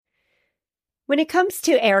When it comes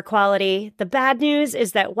to air quality, the bad news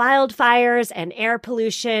is that wildfires and air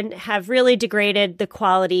pollution have really degraded the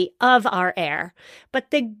quality of our air.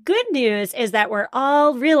 But the good news is that we're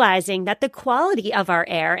all realizing that the quality of our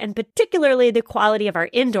air, and particularly the quality of our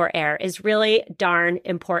indoor air, is really darn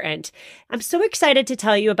important. I'm so excited to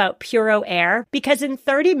tell you about Puro Air because in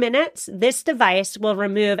 30 minutes, this device will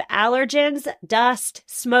remove allergens, dust,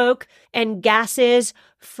 smoke, and gases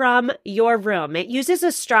from your room. It uses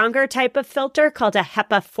a stronger type of filter called a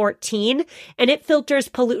HEPA 14, and it filters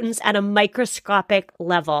pollutants at a microscopic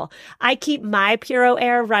level. I keep my Puro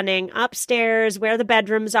Air running upstairs where the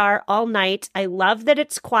bedrooms are all night. I love that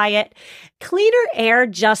it's quiet. Cleaner air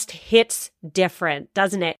just hits different,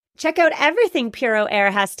 doesn't it? Check out everything Puro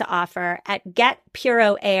Air has to offer at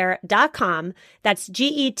getpuroair.com. That's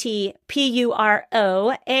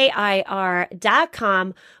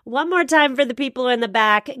GETPUROAIR.com. One more time for the people in the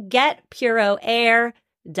back,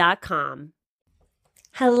 getpuroair.com.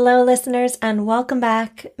 Hello, listeners, and welcome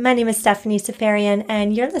back. My name is Stephanie Safarian,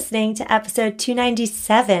 and you're listening to episode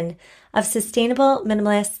 297 of Sustainable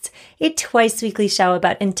Minimalists, a twice-weekly show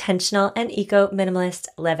about intentional and eco-minimalist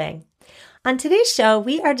living. On today's show,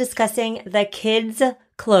 we are discussing the kids'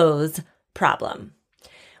 clothes problem.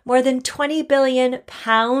 More than 20 billion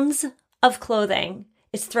pounds of clothing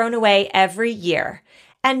is thrown away every year,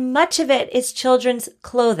 and much of it is children's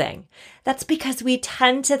clothing. That's because we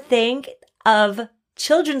tend to think of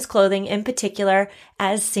children's clothing in particular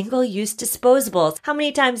as single-use disposables. How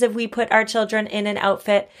many times have we put our children in an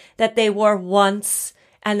outfit that they wore once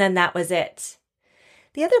and then that was it?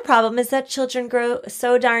 The other problem is that children grow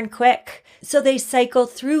so darn quick, so they cycle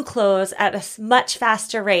through clothes at a much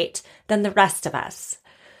faster rate than the rest of us.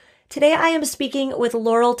 Today I am speaking with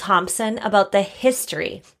Laurel Thompson about the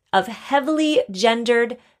history of heavily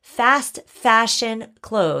gendered fast fashion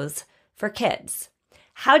clothes for kids.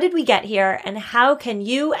 How did we get here, and how can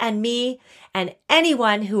you and me and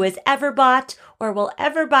anyone who has ever bought or will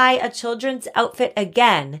ever buy a children's outfit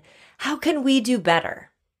again, how can we do better?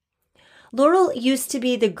 Laurel used to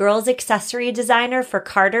be the girls' accessory designer for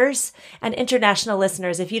Carter's. And international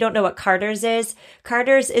listeners, if you don't know what Carter's is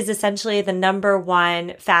essentially the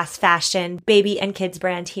 #1 fast fashion baby and kids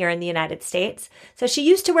brand here in the United States. So she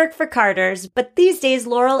used to work for Carter's, but these days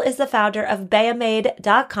Laurel is the founder of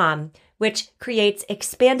BeaMade.com, which creates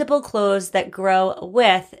expandable clothes that grow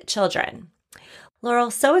with children.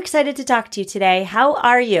 Laurel, so excited to talk to you today. How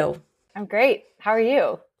are you? I'm great. How are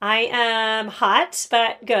you? I am hot,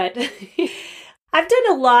 but good. I've done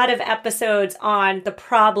a lot of episodes on the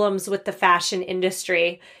problems with the fashion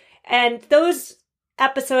industry, and those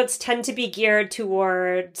episodes tend to be geared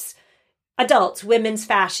towards adults, women's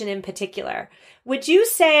fashion in particular. Would you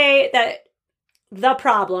say that the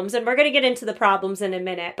problems, and we're going to get into the problems in a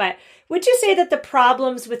minute, but would you say that the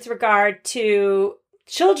problems with regard to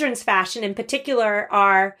children's fashion in particular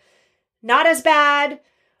are not as bad,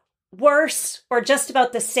 worse, or just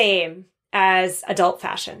about the same as adult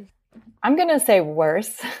fashion? I'm going to say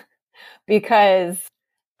worse because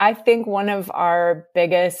I think one of our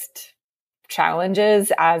biggest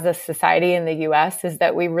challenges as a society in the US is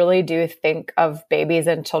that we really do think of babies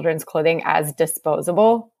and children's clothing as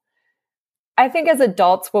disposable. I think as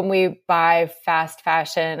adults, when we buy fast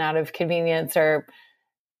fashion out of convenience or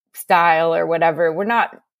style or whatever, we're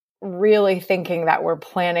not really thinking that we're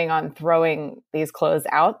planning on throwing these clothes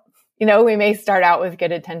out. You know, we may start out with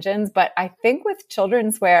good intentions, but I think with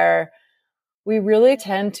children's wear, we really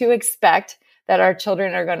tend to expect that our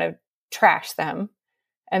children are going to trash them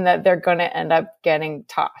and that they're going to end up getting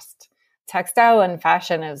tossed. Textile and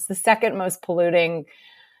fashion is the second most polluting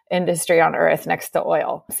industry on earth next to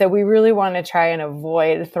oil. So we really want to try and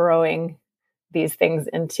avoid throwing these things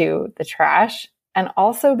into the trash. And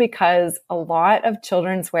also because a lot of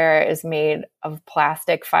children's wear is made of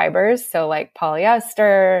plastic fibers. So like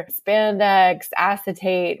polyester, spandex,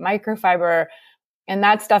 acetate, microfiber, and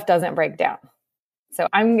that stuff doesn't break down. So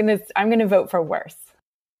I'm going to vote for worse.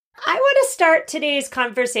 I want to start today's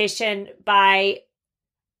conversation by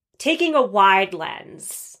taking a wide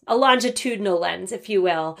lens, a longitudinal lens, if you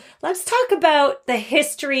will. Let's talk about the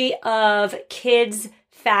history of kids'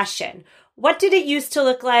 fashion. What did it used to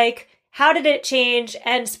look like? How did it change?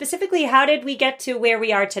 And specifically, how did we get to where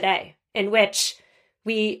we are today, in which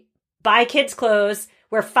we buy kids' clothes?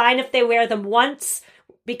 We're fine if they wear them once.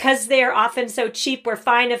 Because they're often so cheap, we're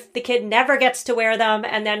fine if the kid never gets to wear them,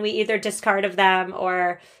 and then we either discard of them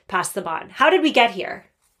or pass them on. How did we get here?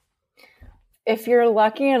 If you're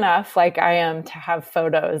lucky enough, like I am, to have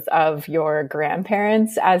photos of your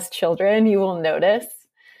grandparents as children, you will notice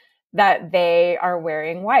that they are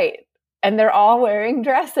wearing white and they're all wearing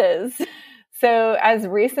dresses. So as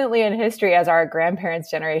recently in history as our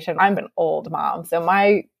grandparents' generation, I'm an old mom. So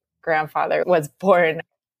my grandfather was born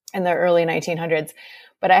in the early 1900s,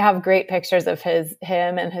 but I have great pictures of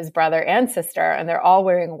him and his brother and sister, and they're all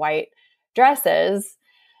wearing white dresses.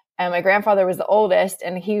 And my grandfather was the oldest,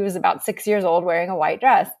 and he was about 6 years old wearing a white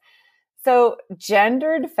dress. So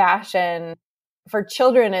gendered fashion for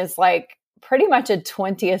children is like pretty much a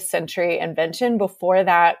 20th century invention. Before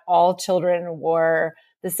that, all children wore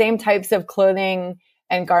the same types of clothing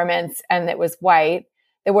and garments, and it was white.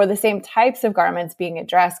 They wore the same types of garments being a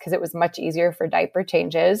dress because it was much easier for diaper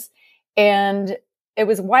changes. And it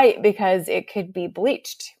was white because it could be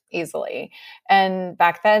bleached easily. And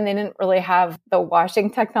back then, they didn't really have the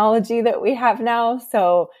washing technology that we have now.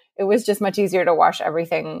 So it was just much easier to wash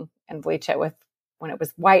everything and bleach it with when it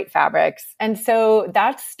was white fabrics. And so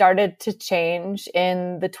that started to change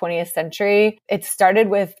in the 20th century. It started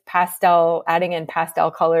with adding in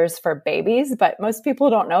pastel colors for babies, but most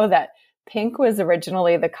people don't know that pink was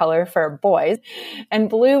originally the color for boys and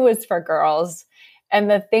blue was for girls.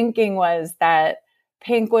 And the thinking was that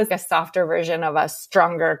pink was a softer version of a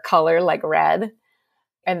stronger color like red.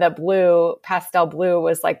 And the pastel blue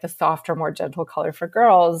was like the softer, more gentle color for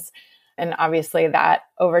girls. And obviously that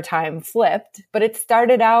over time flipped, but it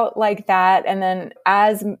started out like that. And then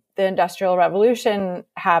as the Industrial Revolution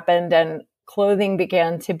happened and clothing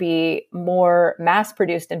began to be more mass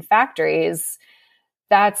produced in factories,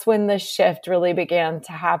 that's when the shift really began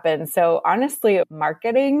to happen. So honestly,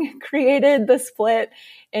 marketing created the split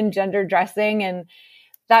in gender dressing, and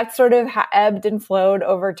that sort of ebbed and flowed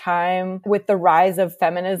over time. With the rise of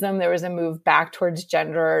feminism, there was a move back towards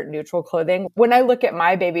gender neutral clothing. When I look at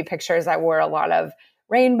my baby pictures, I wore a lot of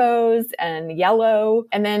rainbows and yellow.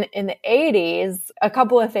 And then in the 80s, a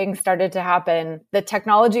couple of things started to happen. The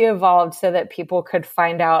technology evolved so that people could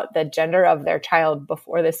find out the gender of their child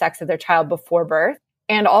before the sex of their child before birth.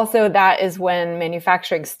 And also that is when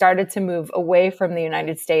manufacturing started to move away from the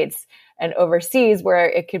United States and overseas where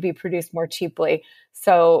it could be produced more cheaply.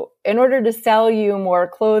 So in order to sell you more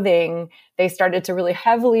clothing, they started to really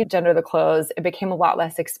heavily gender the clothes. It became a lot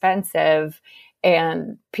less expensive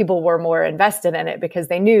and people were more invested in it because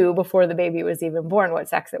they knew before the baby was even born what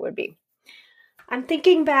sex it would be. I'm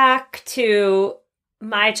thinking back to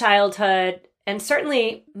my childhood and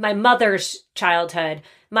certainly my mother's childhood.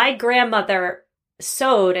 My grandmother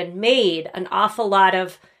sewed and made an awful lot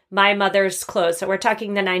of my mother's clothes. So we're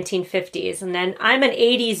talking the 1950s. And then I'm an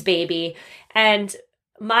 80s baby. And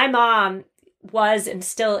my mom was and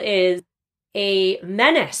still is a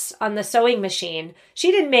menace on the sewing machine.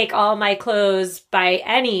 She didn't make all my clothes by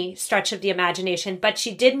any stretch of the imagination, but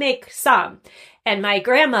she did make some. And my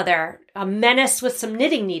grandmother, a menace with some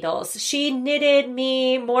knitting needles. She knitted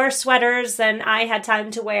me more sweaters than I had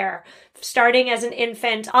time to wear, starting as an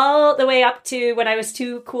infant all the way up to when I was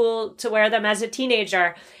too cool to wear them as a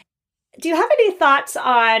teenager. Do you have any thoughts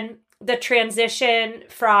on the transition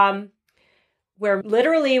from we're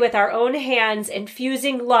literally with our own hands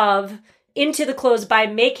infusing love into the clothes by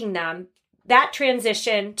making them, that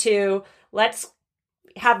transition to let's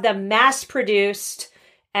have them mass produced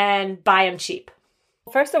and buy them cheap?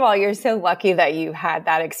 First of all, you're so lucky that you had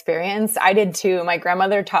that experience. I did too. My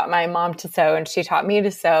grandmother taught my mom to sew and she taught me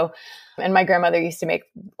to sew. And my grandmother used to make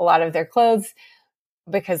a lot of their clothes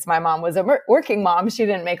because my mom was a working mom. She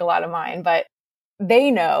didn't make a lot of mine, but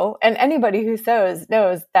they know, and anybody who sews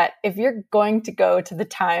knows that if you're going to go to the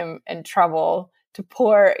time and trouble to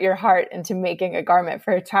pour your heart into making a garment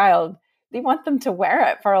for a child, you want them to wear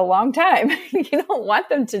it for a long time. You don't want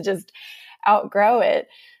them to just outgrow it.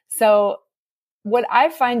 So what I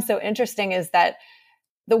find so interesting is that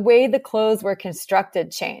the way the clothes were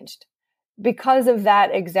constructed changed because of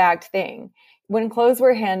that exact thing. When clothes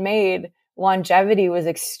were handmade, longevity was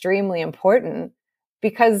extremely important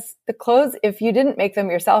because the clothes, if you didn't make them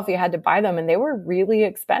yourself, you had to buy them and they were really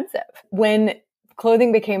expensive. When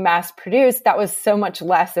clothing became mass produced, that was so much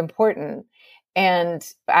less important. And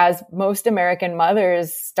as most American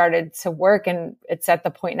mothers started to work, and it's at the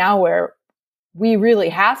point now where we really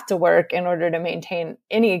have to work in order to maintain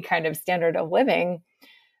any kind of standard of living,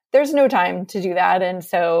 there's no time to do that. And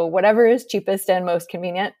so whatever is cheapest and most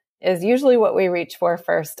convenient is usually what we reach for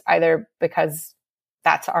first, either because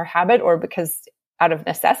that's our habit or because out of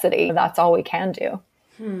necessity, that's all we can do.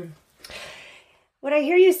 What I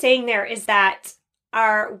hear you saying there is that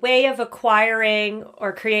our way of acquiring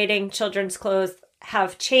or creating children's clothes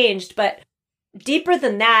have changed, but deeper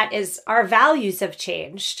than that is our values have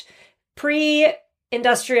changed.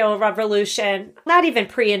 Pre-industrial revolution, not even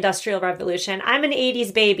pre-industrial revolution, I'm an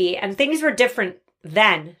 80s baby and things were different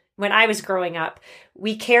then when I was growing up,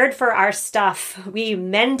 we cared for our stuff. We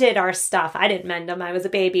mended our stuff. I didn't mend them. I was a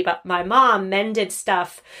baby, but my mom mended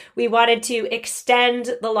stuff. We wanted to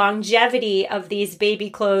extend the longevity of these baby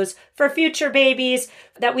clothes for future babies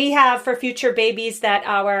that we have, for future babies that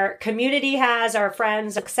our community has, our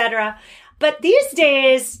friends, etc. But these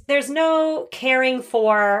days, there's no caring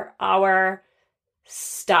for our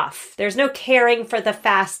stuff. There's no caring for the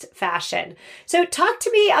fast fashion. So talk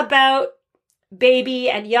to me about baby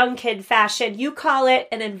and young kid fashion. You call it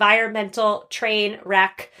an environmental train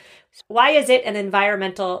wreck. Why is it an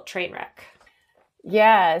environmental train wreck?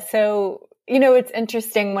 Yeah. So, it's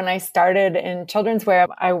interesting. When I started in children's wear,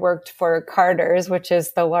 I worked for Carter's, which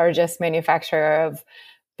is the largest manufacturer of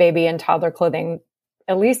baby and toddler clothing,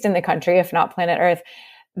 at least in the country, if not planet Earth.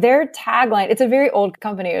 Their tagline, it's a very old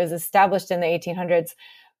company. It was established in the 1800s,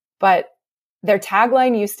 but their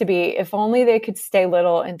tagline used to be, if only they could stay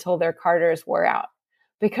little until their Carters wore out,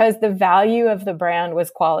 because the value of the brand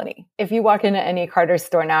was quality. If you walk into any Carter's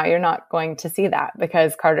store now, you're not going to see that,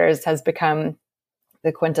 because Carter's has become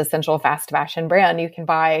the quintessential fast fashion brand. I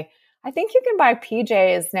think you can buy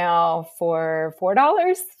PJs now for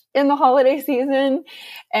 $4 in the holiday season,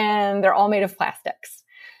 and they're all made of plastics.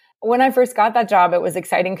 When I first got that job, it was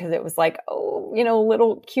exciting because it was like,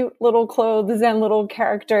 little cute little clothes and little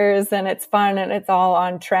characters, and it's fun and it's all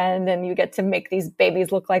on trend, and you get to make these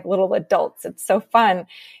babies look like little adults. It's so fun.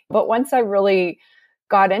 But once I really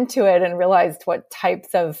got into it and realized what types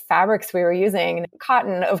of fabrics we were using,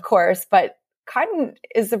 cotton, of course, but cotton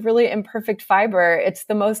is a really imperfect fiber. It's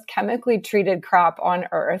the most chemically treated crop on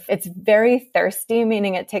earth. It's very thirsty,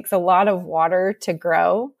 meaning it takes a lot of water to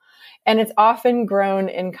grow. And it's often grown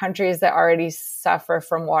in countries that already suffer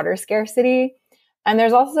from water scarcity. And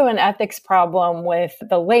there's also an ethics problem with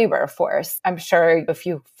the labor force. I'm sure if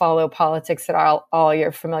you follow politics at all,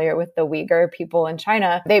 you're familiar with the Uyghur people in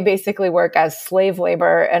China. They basically work as slave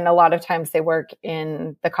labor, and a lot of times they work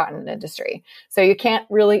in the cotton industry. So you can't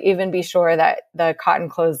really even be sure that the cotton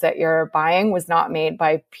clothes that you're buying was not made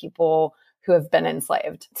by people who have been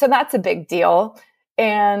enslaved. So that's a big deal.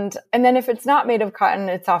 And then if it's not made of cotton,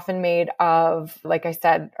 it's often made of, like I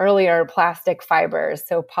said earlier, plastic fibers.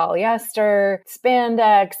 So polyester,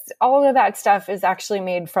 spandex, all of that stuff is actually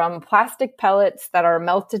made from plastic pellets that are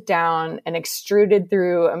melted down and extruded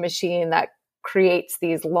through a machine that creates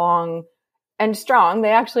these long and strong,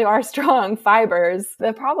 they actually are strong fibers.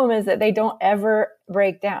 The problem is that they don't ever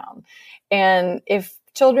break down. And if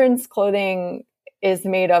children's clothing is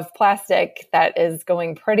made of plastic that is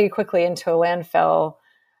going pretty quickly into a landfill,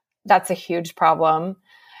 that's a huge problem.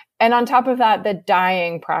 And on top of that, the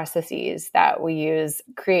dyeing processes that we use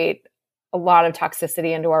create a lot of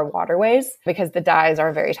toxicity into our waterways because the dyes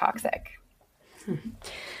are very toxic.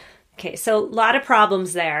 Okay, so a lot of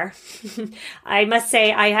problems there. I must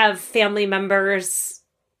say I have family members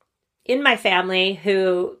in my family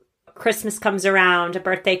who Christmas comes around, a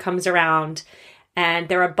birthday comes around, and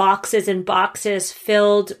there are boxes and boxes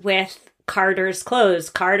filled with Carter's clothes.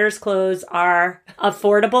 Carter's clothes are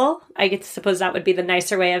affordable. I suppose that would be the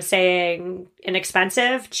nicer way of saying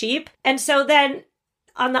inexpensive, cheap. And so then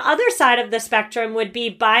on the other side of the spectrum would be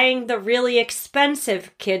buying the really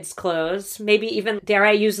expensive kids' clothes, maybe even, dare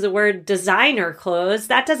I use the word, designer clothes.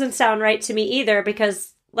 That doesn't sound right to me either,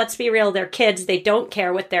 because let's be real, they're kids. They don't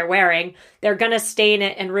care what they're wearing. They're going to stain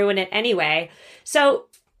it and ruin it anyway. So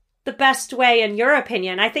the best way, in your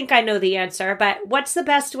opinion, I think I know the answer, but what's the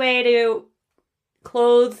best way to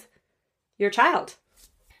clothe your child?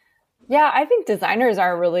 Yeah, I think designers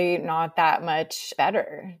are really not that much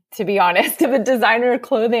better, to be honest. The designer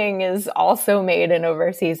clothing is also made in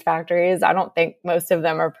overseas factories. I don't think most of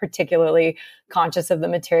them are particularly conscious of the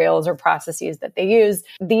materials or processes that they use.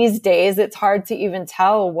 These days, it's hard to even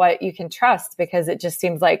tell what you can trust because it just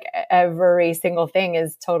seems like every single thing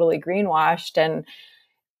is totally greenwashed, and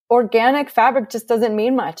organic fabric just doesn't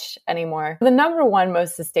mean much anymore. The number one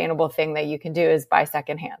most sustainable thing that you can do is buy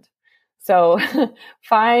secondhand. So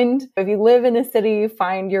if you live in a city,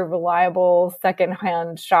 find your reliable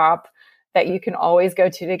secondhand shop that you can always go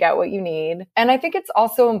to get what you need. And I think it's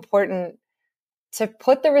also important to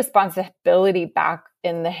put the responsibility back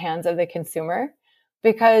in the hands of the consumer,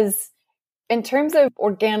 because in terms of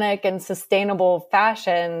organic and sustainable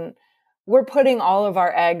fashion, we're putting all of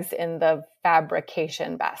our eggs in the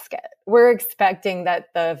fabrication basket. We're expecting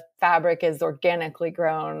that the fabric is organically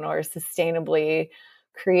grown or sustainably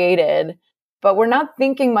created, but we're not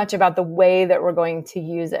thinking much about the way that we're going to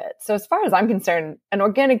use it. So as far as I'm concerned, an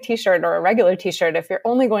organic t-shirt or a regular t-shirt, if you're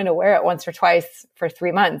only going to wear it once or twice for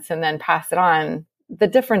 3 months and then pass it on, the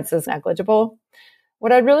difference is negligible.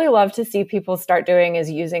 what I'd really love to see people start doing is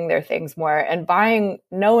using their things more and buying,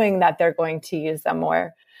 knowing that they're going to use them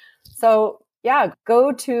more. So yeah,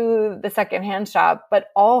 go to the secondhand shop, but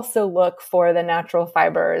also look for the natural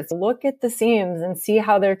fibers. Look at the seams and see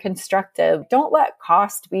how they're constructed. Don't let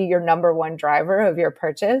cost be your number one driver of your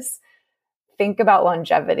purchase. Think about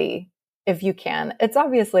longevity if you can. It's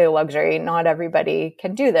obviously a luxury. Not everybody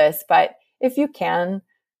can do this, but if you can,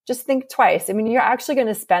 just think twice. I mean, you're actually going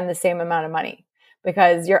to spend the same amount of money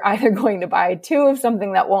because you're either going to buy 2 of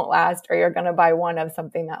something that won't last or you're going to buy 1 of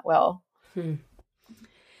something that will.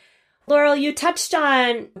 Laurel, you touched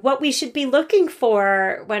on what we should be looking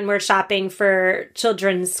for when we're shopping for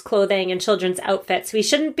children's clothing and children's outfits. We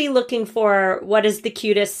shouldn't be looking for what is the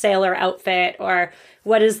cutest sailor outfit or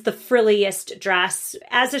what is the frilliest dress.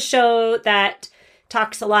 As a show that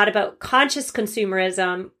talks a lot about conscious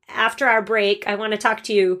consumerism, after our break, I want to talk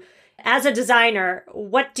to you as a designer.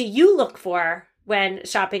 What do you look for when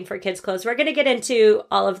shopping for kids' clothes? We're going to get into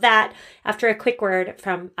all of that after a quick word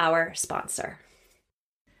from our sponsor.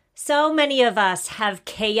 So many of us have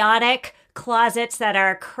chaotic closets that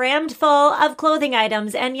are crammed full of clothing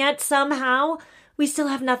items, and yet somehow we still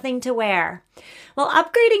have nothing to wear. Well,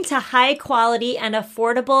 upgrading to high quality and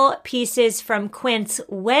affordable pieces from Quince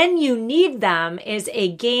when you need them is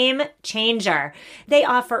a game changer. They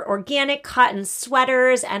offer organic cotton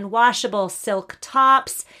sweaters and washable silk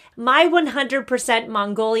tops. My 100%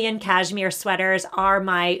 Mongolian cashmere sweaters are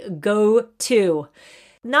my go-to.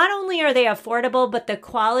 Not only are they affordable, but the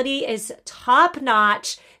quality is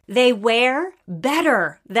top-notch. They wear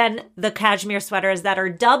better than the cashmere sweaters that are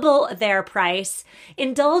double their price.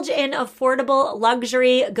 Indulge in affordable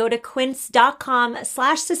luxury. Go to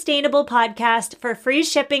quince.com/sustainable podcast for free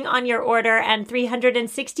shipping on your order and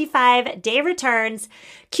 365-day returns.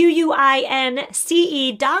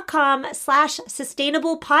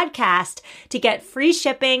 QUINCE.com/sustainable podcast to get free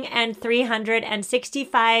shipping and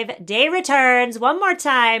 365-day returns. One more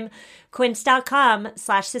time,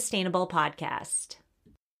 quince.com/sustainable podcast.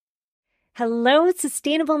 Hello,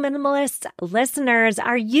 Sustainable Minimalist listeners.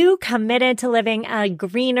 Are you committed to living a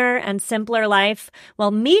greener and simpler life?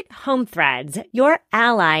 Well, meet Home Threads, your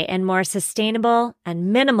ally in more sustainable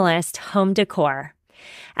and minimalist home decor.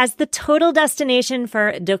 As the total destination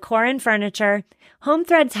for decor and furniture, Home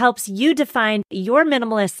Threads helps you define your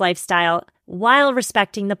minimalist lifestyle while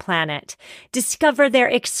respecting the planet. Discover their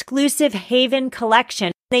exclusive Haven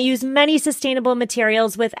collection. They use many sustainable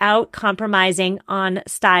materials without compromising on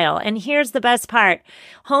style. And here's the best part.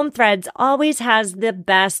 Home Threads always has the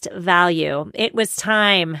best value. It was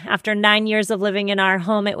time. After 9 years of living in our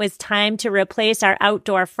home, it was time to replace our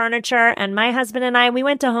outdoor furniture. And my husband and I, we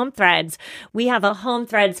went to Home Threads. We have a Home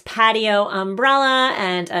Threads patio umbrella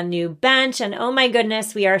and a new bench. And oh my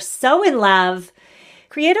goodness, we are so in love.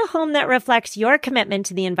 Create a home that reflects your commitment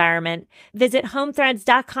to the environment. Visit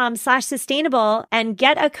homethreads.com/sustainable and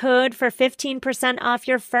get a code for 15% off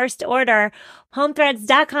your first order.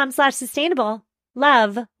 Homethreads.com/sustainable.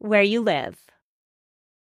 Love where you live.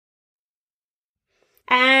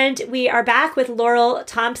 And we are back with Laurel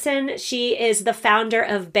Thompson. She is the founder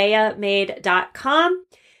of BeaMade.com.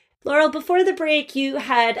 Laurel, before the break, you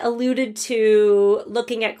had alluded to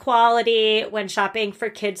looking at quality when shopping for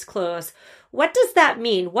kids' clothes. What does that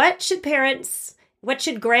mean? What should parents, what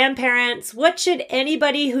should grandparents, what should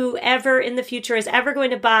anybody who ever in the future is ever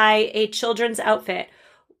going to buy a children's outfit,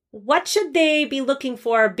 what should they be looking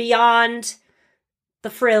for beyond the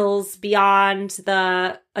frills, beyond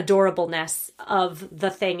the adorableness of the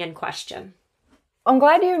thing in question? I'm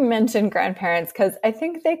glad you mentioned grandparents because I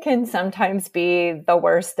think they can sometimes be the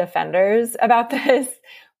worst offenders about this,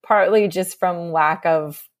 partly just from lack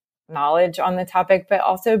of knowledge on the topic, but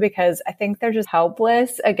also because I think they're just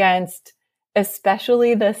helpless against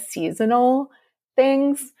especially the seasonal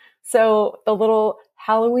things. So the little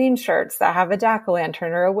Halloween shirts that have a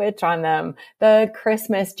jack-o'-lantern or a witch on them, the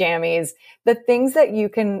Christmas jammies, the things that you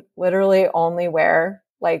can literally only wear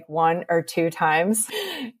like 1 or 2 times.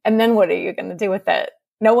 And then what are you going to do with it?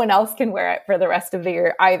 No one else can wear it for the rest of the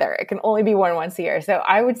year either. It can only be worn once a year. So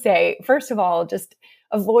I would say, first of all, just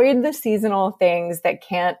avoid the seasonal things that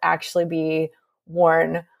can't actually be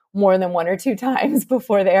worn more than 1 or 2 times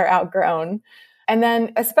before they are outgrown. And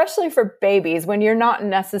then especially for babies, when you're not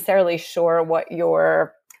necessarily sure what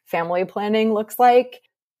your family planning looks like,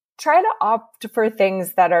 try to opt for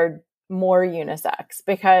things that are more unisex.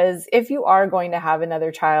 Because if you are going to have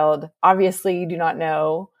another child, obviously you do not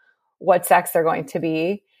know what sex they're going to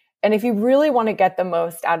be. And if you really want to get the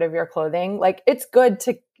most out of your clothing, like it's good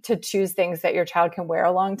to choose things that your child can wear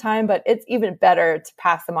a long time, but it's even better to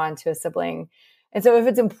pass them on to a sibling And so if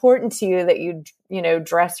it's important to you that you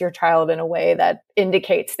dress your child in a way that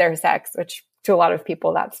indicates their sex, which to a lot of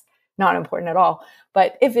people, that's not important at all.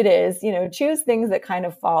 But if it is, choose things that kind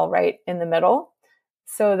of fall right in the middle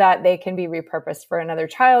so that they can be repurposed for another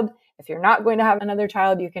child. If you're not going to have another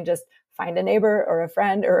child, you can just find a neighbor or a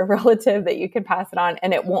friend or a relative that you can pass it on,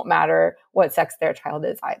 and it won't matter what sex their child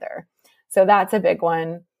is either. So that's a big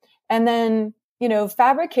one. And then,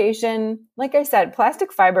 fabrication, like I said,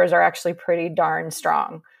 plastic fibers are actually pretty darn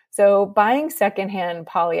strong. So buying secondhand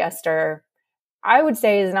polyester, I would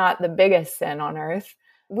say, is not the biggest sin on earth.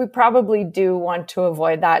 We probably do want to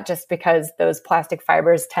avoid that just because those plastic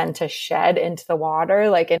fibers tend to shed into the water,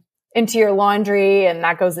 like into your laundry, and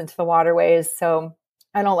that goes into the waterways. So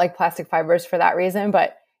I don't like plastic fibers for that reason,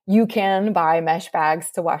 but you can buy mesh bags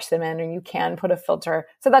to wash them in, and you can put a filter.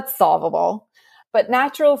 So that's solvable. But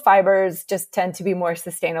natural fibers just tend to be more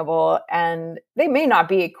sustainable, and they may not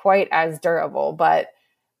be quite as durable, but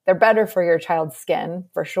they're better for your child's skin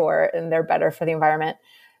for sure, and they're better for the environment.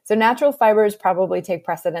 So natural fibers probably take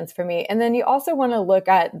precedence for me. And then you also want to look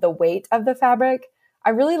at the weight of the fabric. I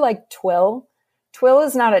really like twill. Twill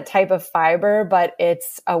is not a type of fiber, but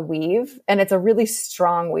it's a weave, and it's a really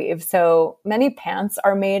strong weave. So many pants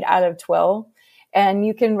are made out of twill, and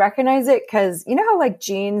you can recognize it because you know how like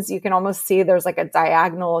jeans, you can almost see there's like a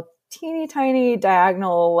diagonal, teeny tiny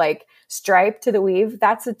diagonal like stripe to the weave.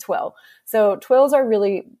 That's a twill. So twills are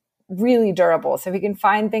really, really durable. So if you can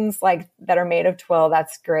find things like that are made of twill,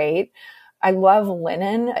 that's great. I love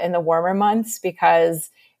linen in the warmer months because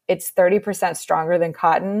it's 30% stronger than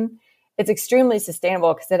cotton. It's extremely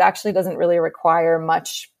sustainable because it actually doesn't really require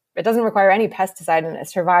much. It doesn't require any pesticide, and it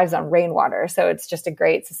survives on rainwater. So it's just a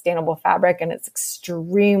great sustainable fabric, and it's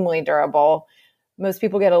extremely durable. Most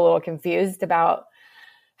people get a little confused about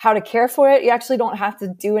how to care for it. You actually don't have to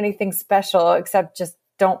do anything special except just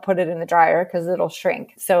don't put it in the dryer because it'll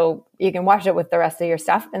shrink. So you can wash it with the rest of your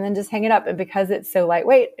stuff and then just hang it up. And because it's so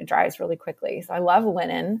lightweight, it dries really quickly. So I love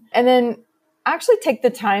linen. And then actually take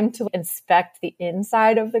the time to inspect the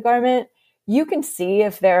inside of the garment. You can see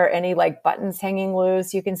if there are any like buttons hanging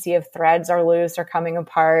loose. You can see if threads are loose or coming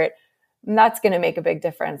apart. And that's going to make a big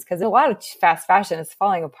difference because a lot of fast fashion is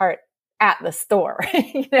falling apart at the store,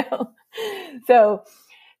 So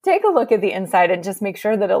take a look at the inside and just make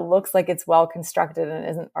sure that it looks like it's well constructed and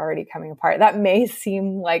isn't already coming apart. That may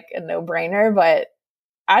seem like a no-brainer, but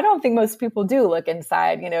I don't think most people do look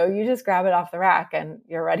inside. You just grab it off the rack and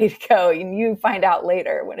you're ready to go. And you find out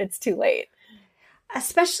later when it's too late.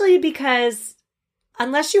 Especially because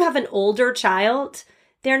unless you have an older child,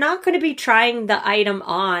 they're not going to be trying the item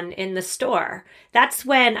on in the store. That's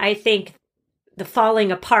when I think the falling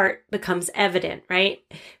apart becomes evident, right?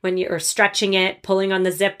 When you're stretching it, pulling on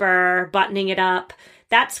the zipper, buttoning it up.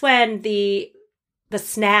 That's when the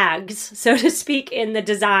snags, so to speak, in the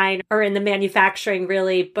design or in the manufacturing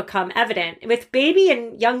really become evident. With baby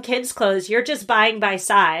and young kids' clothes, you're just buying by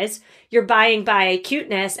size, you're buying by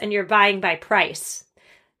cuteness, and you're buying by price.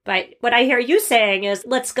 But what I hear you saying is,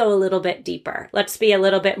 let's go a little bit deeper. Let's be a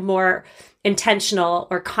little bit more intentional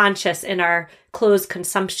or conscious in our clothes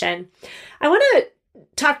consumption. I want to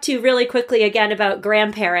talk to you really quickly again about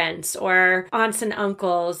grandparents or aunts and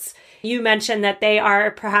uncles. You mentioned that they are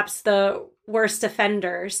perhaps the worst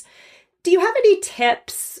offenders. Do you have any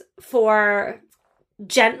tips for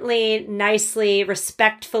gently, nicely,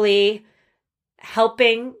 respectfully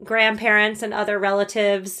helping grandparents and other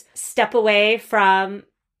relatives step away from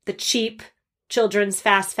the cheap children's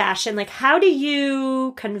fast fashion? Like, how do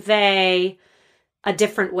you convey a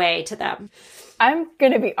different way to them? I'm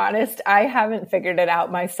going to be honest, I haven't figured it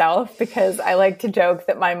out myself because I like to joke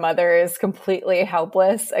that my mother is completely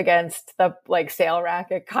helpless against the sale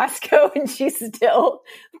rack at Costco, and she still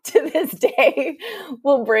to this day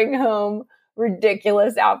will bring home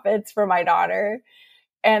ridiculous outfits for my daughter.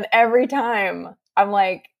 And every time I'm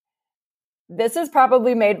like, this is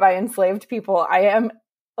probably made by enslaved people. I am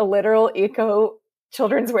a literal eco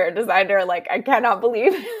children's wear designer. Like, I cannot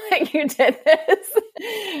believe that you did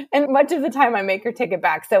this. And much of the time I make her take it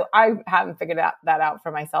back. So I haven't figured that out for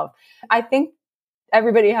myself. I think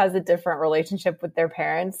everybody has a different relationship with their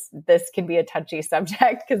parents. This can be a touchy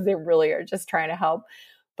subject because they really are just trying to help.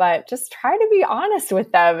 But just try to be honest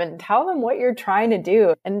with them and tell them what you're trying to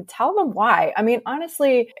do and tell them why. I mean,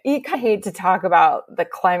 honestly, you kind of hate to talk about the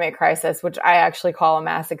climate crisis, which I actually call a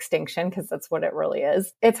mass extinction because that's what it really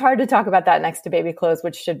is. It's hard to talk about that next to baby clothes,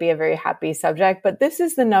 which should be a very happy subject. But this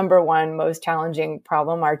is the number one most challenging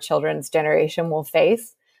problem our children's generation will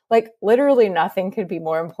face. Like, literally nothing could be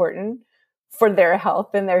more important for their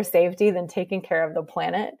health and their safety than taking care of the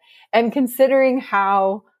planet. And considering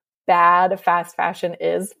how bad fast fashion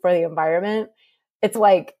is for the environment, It's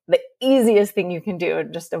like the easiest thing you can do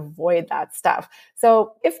and just avoid that stuff.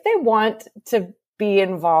 So if they want to be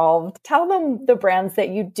involved, tell them the brands that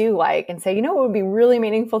you do like and say, what would be really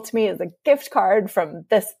meaningful to me is a gift card from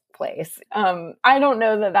this place. I don't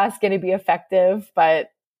know that that's going to be effective,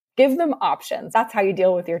 but give them options. That's how you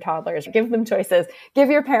deal with your toddlers. Give them choices.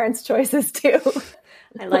 Give your parents choices too.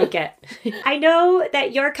 I like it. I know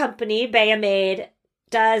that your company, Bea Made,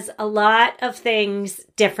 does a lot of things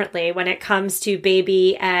differently when it comes to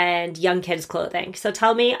baby and young kids clothing. So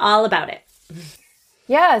tell me all about it.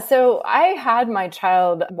 Yeah, so I had my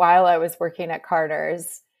child while I was working at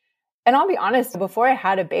Carter's. And I'll be honest, before I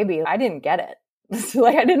had a baby, I didn't get it.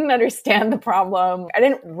 I didn't understand the problem. I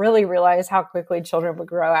didn't really realize how quickly children would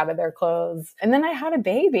grow out of their clothes. And then I had a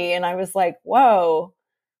baby and I was like, whoa,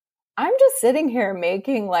 I'm just sitting here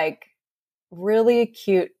making really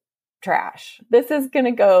cute trash. This is going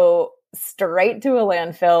to go straight to a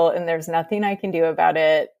landfill and there's nothing I can do about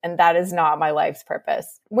it. And that is not my life's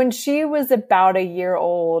purpose. When she was about a year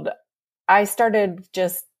old, I started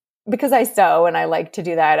because I sew and I like to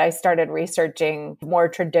do that, I started researching more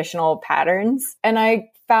traditional patterns. And I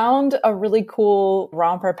found a really cool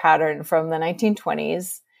romper pattern from the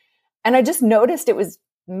 1920s. And I just noticed it was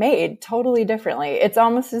made totally differently. It's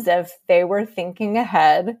almost as if they were thinking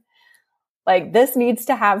ahead. This needs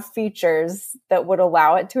to have features that would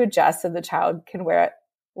allow it to adjust so the child can wear it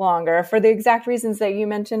longer for the exact reasons that you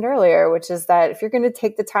mentioned earlier, which is that if you're going to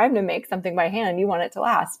take the time to make something by hand, you want it to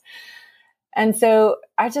last. And so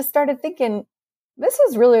I just started thinking, this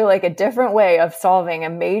is really a different way of solving a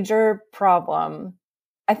major problem.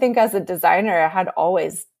 I think as a designer, I had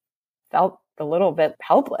always felt a little bit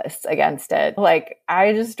helpless against it.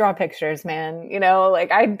 I just draw pictures, man,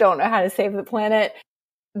 I don't know how to save the planet.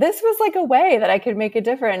 This was a way that I could make a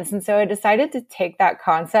difference. And so I decided to take that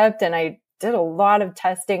concept and I did a lot of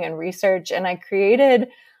testing and research and I created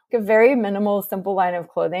a very minimal, simple line of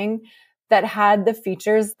clothing that had the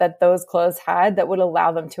features that those clothes had that would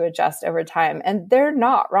allow them to adjust over time. And they're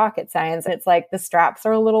not rocket science. It's the straps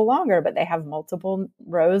are a little longer, but they have multiple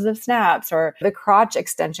rows of snaps, or the crotch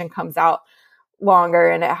extension comes out longer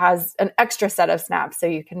and it has an extra set of snaps. So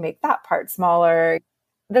you can make that part smaller.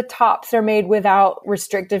 The tops are made without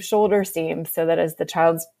restrictive shoulder seams so that as the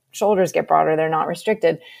child's shoulders get broader, they're not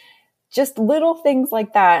restricted. Just little things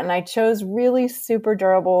like that. And I chose really super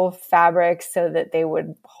durable fabrics so that they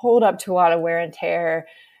would hold up to a lot of wear and tear.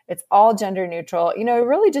 It's all gender neutral. I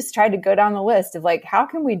really just tried to go down the list of how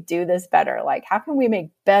can we do this better? How can we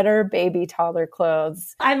make better baby toddler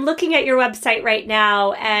clothes? I'm looking at your website right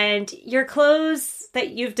now and your clothes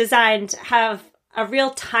that you've designed have a real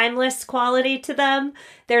timeless quality to them.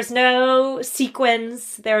 There's no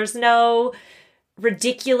sequins. There's no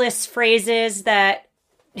ridiculous phrases that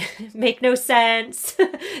make no sense.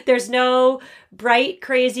 There's no bright,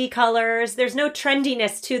 crazy colors. There's no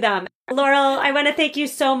trendiness to them. Laurel, I want to thank you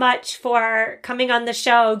so much for coming on the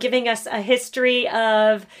show, giving us a history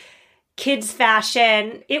of kids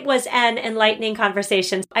fashion. It was an enlightening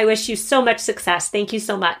conversation. I wish you so much success. Thank you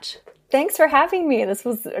so much. Thanks for having me. This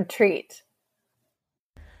was a treat.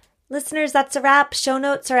 Listeners, that's a wrap. Show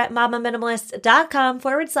notes are at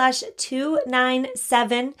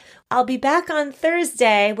mamaminimalist.com/297. I'll be back on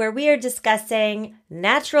Thursday where we are discussing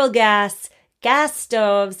natural gas, gas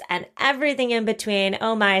stoves, and everything in between.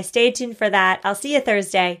 Oh my, stay tuned for that. I'll see you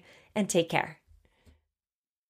Thursday and take care.